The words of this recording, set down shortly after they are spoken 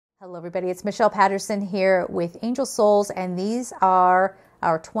Hello everybody, it's Michelle Patterson here with Angel Souls, and these are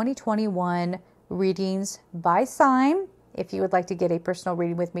our 2021 readings by sign. If you would like to get a personal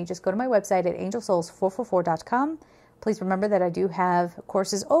reading with me, just go to my website at angelsouls444.com. Please remember that I do have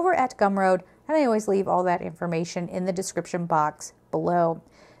courses over at Gumroad, and I always leave all that information in the description box below.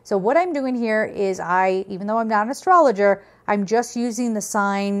 So what I'm doing here is even though I'm not an astrologer, I'm just using the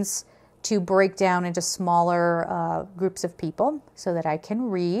signs to break down into smaller groups of people so that I can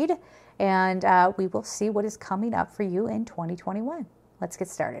read, and we will see what is coming up for you in 2021. Let's get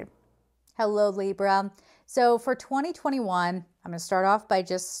started. Hello, Libra. So for 2021, I'm going to start off by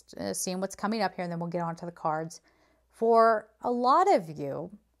just seeing what's coming up here, and then we'll get on to the cards. For a lot of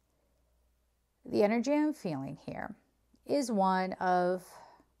you, the energy I'm feeling here is one of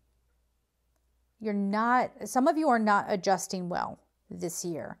some of you are not adjusting well this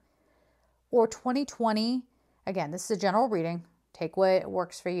year. Or 2020, again, this is a general reading. Take what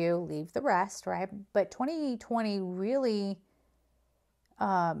works for you, leave the rest, right? But 2020 really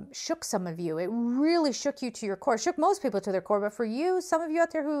shook some of you. It really shook you to your core. It shook most people to their core. But for you, some of you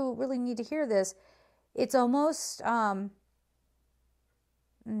out there who really need to hear this, it's almost, some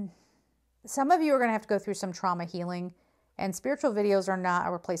of you are going to have to go through some trauma healing. And spiritual videos are not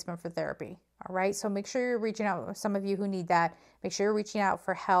a replacement for therapy, all right? So make sure you're reaching out. Some of you who need that, make sure you're reaching out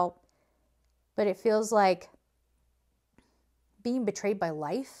for help. But it feels like being betrayed by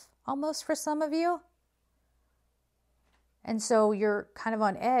life almost for some of you. And so you're kind of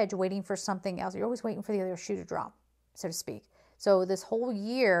on edge waiting for something else. You're always waiting for the other shoe to drop, so to speak. So this whole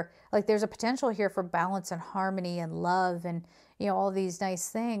year, like there's a potential here for balance and harmony and love and, all these nice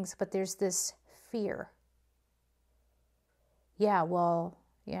things. But there's this fear. Yeah, well,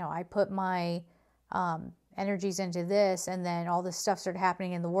 I put my energies into this, and then all this stuff started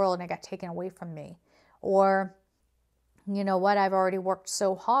happening in the world and it got taken away from me. Or, you know what, I've already worked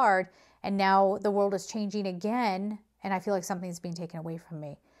so hard and now the world is changing again and I feel like something's being taken away from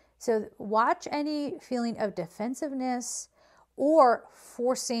me. So watch any feeling of defensiveness or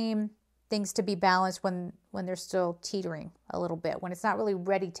forcing things to be balanced when they're still teetering a little bit, when it's not really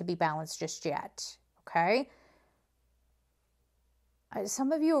ready to be balanced just yet, okay?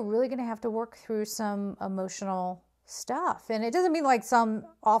 Some of you are really going to have to work through some emotional stuff. And it doesn't mean like some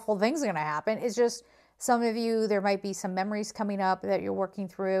awful things are going to happen. It's just some of you, there might be some memories coming up that you're working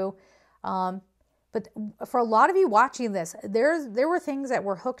through. But for a lot of you watching this, there were things that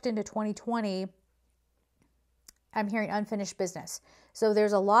were hooked into 2020. I'm hearing unfinished business. So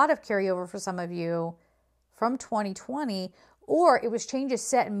there's a lot of carryover for some of you from 2020, or it was changes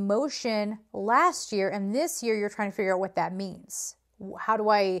set in motion last year. And this year you're trying to figure out what that means. How do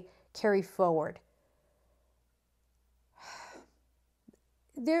I carry forward?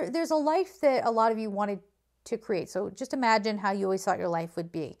 There's a life that a lot of you wanted to create. So just imagine how you always thought your life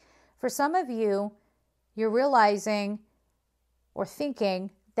would be. For some of you, you're realizing or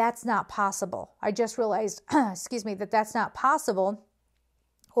thinking that's not possible. I just realized, excuse me, that that's not possible,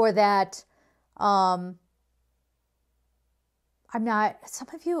 or that I'm not. Some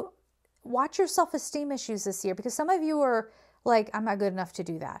of you, watch your self-esteem issues this year, because some of you are like, I'm not good enough to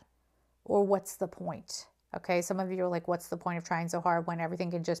do that. Or what's the point? Okay, some of you are like, what's the point of trying so hard when everything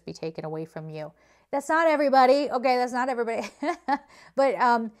can just be taken away from you? That's not everybody. Okay, that's not everybody.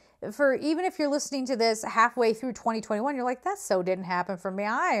 But for even if you're listening to this halfway through 2021, you're like, that so didn't happen for me.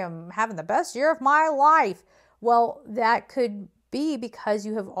 I am having the best year of my life. Well, that could be because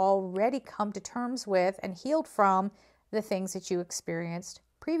you have already come to terms with and healed from the things that you experienced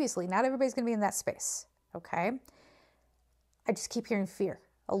previously. Not everybody's going to be in that space, okay? I just keep hearing fear.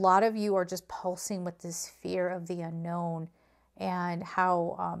 A lot of you are just pulsing with this fear of the unknown and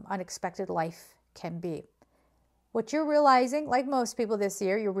how unexpected life can be. What you're realizing, like most people this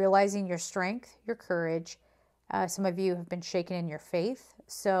year, you're realizing your strength, your courage. Some of you have been shaken in your faith.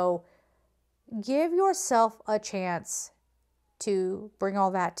 So give yourself a chance to bring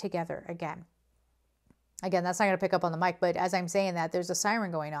all that together again. Again, that's not going to pick up on the mic, but as I'm saying that, there's a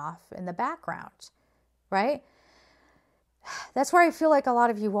siren going off in the background, right? That's where I feel like a lot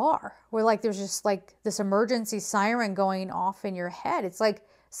of you are. Where like there's just like this emergency siren going off in your head. It's like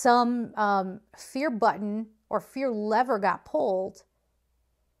some fear button or fear lever got pulled,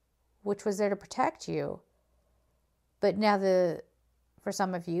 which was there to protect you. But now for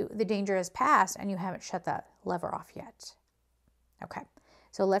some of you, the danger has passed and you haven't shut that lever off yet. Okay,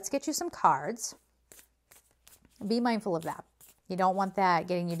 so let's get you some cards. Be mindful of that. You don't want that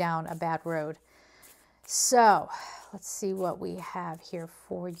getting you down a bad road. So let's see what we have here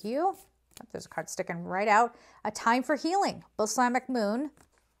for you. There's a card sticking right out. A time for healing. Balsamic moon.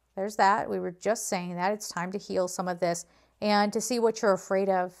 There's that. We were just saying that. It's time to heal some of this and to see what you're afraid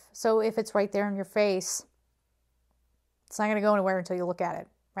of. So if it's right there in your face, it's not going to go anywhere until you look at it,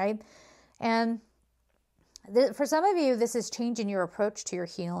 right? And for some of you, this is changing your approach to your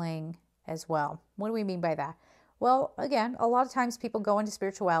healing as well. What do we mean by that? Well, again, a lot of times people go into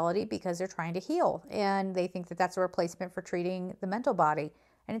spirituality because they're trying to heal, and they think that that's a replacement for treating the mental body,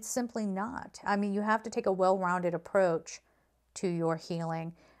 and it's simply not. I mean, you have to take a well-rounded approach to your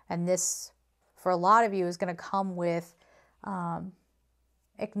healing, and this, for a lot of you, is going to come with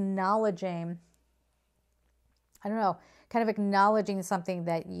acknowledging, I don't know, kind of acknowledging something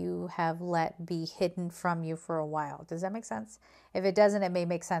that you have let be hidden from you for a while. Does that make sense? If it doesn't, it may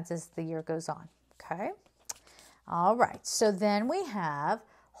make sense as the year goes on. Okay. All right. So then we have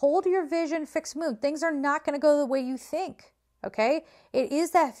hold your vision, fixed moon. Things are not going to go the way you think. Okay. It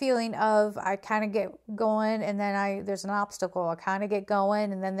is that feeling of I kind of get going and then there's an obstacle. I kind of get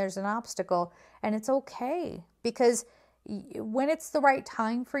going and then there's an obstacle, and it's okay, because when it's the right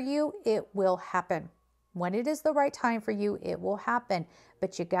time for you, it will happen. When it is the right time for you, it will happen.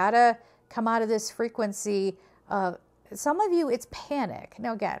 But you gotta come out of this frequency of, some of you, it's panic.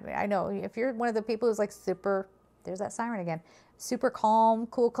 Now again, I know if you're one of the people who's like super, there's that siren again, super calm,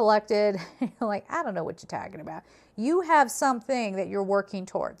 cool, collected, you're like, I don't know what you're talking about. You have something that you're working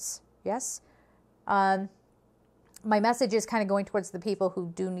towards. Yes? My message is kind of going towards the people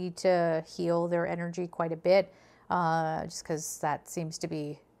who do need to heal their energy quite a bit, just because that seems to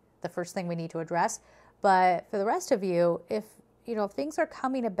be the first thing we need to address. But for the rest of you, if things are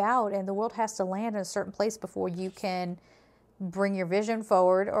coming about and the world has to land in a certain place before you can bring your vision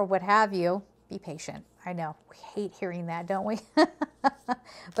forward or what have you, be patient. I know we hate hearing that, don't we?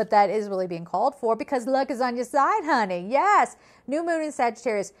 But that is really being called for, because luck is on your side, honey. Yes. New moon in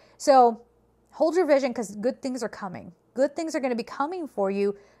Sagittarius. So hold your vision, because good things are coming. Good things are going to be coming for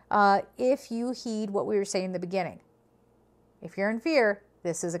you if you heed what we were saying in the beginning. If you're in fear,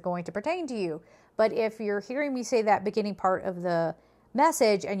 this isn't going to pertain to you. But if you're hearing me say that beginning part of the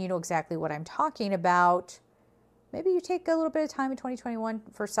message and you know exactly what I'm talking about, maybe you take a little bit of time in 2021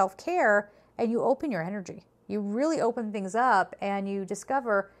 for self-care and you open your energy. You really open things up and you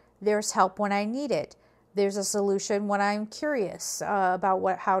discover there's help when I need it. There's a solution when I'm curious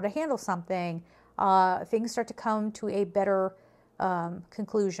about how to handle something. Things start to come to a better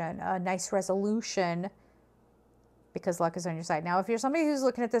conclusion, a nice resolution, because luck is on your side. Now, if you're somebody who's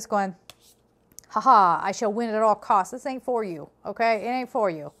looking at this going, haha, I shall win at all costs, this ain't for you, okay? It ain't for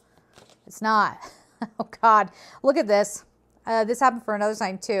you. It's not. Oh, God. Look at this. This happened for another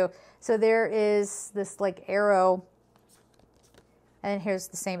sign, too. So there is this, like, arrow, and here's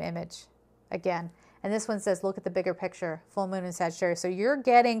the same image again. And this one says, look at the bigger picture, full moon in Sagittarius. So you're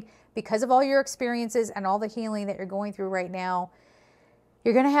getting, because of all your experiences and all the healing that you're going through right now,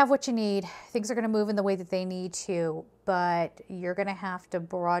 you're going to have what you need. Things are going to move in the way that they need to, but you're going to have to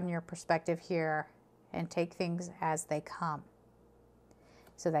broaden your perspective here and take things as they come.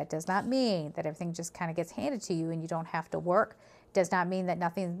 So that does not mean that everything just kind of gets handed to you and you don't have to work. It does not mean that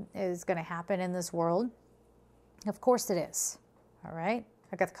nothing is going to happen in this world. Of course it is. All right.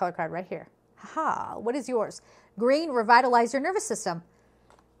 I got the color card right here. Haha. What is yours? Green, revitalize your nervous system.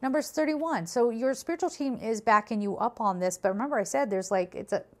 Number's 31. So your spiritual team is backing you up on this. But remember I said there's like,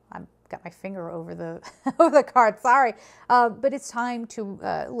 I've got my finger over the over the card. Sorry. But it's time to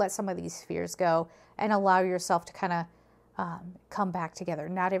let some of these fears go and allow yourself to kind of come back together.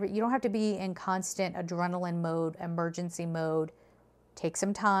 You don't have to be in constant adrenaline mode, emergency mode. Take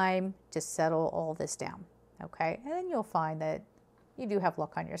some time to settle all this down. Okay. And then you'll find that you do have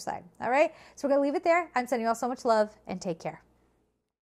luck on your side. All right. So we're going to leave it there. I'm sending you all so much love and take care.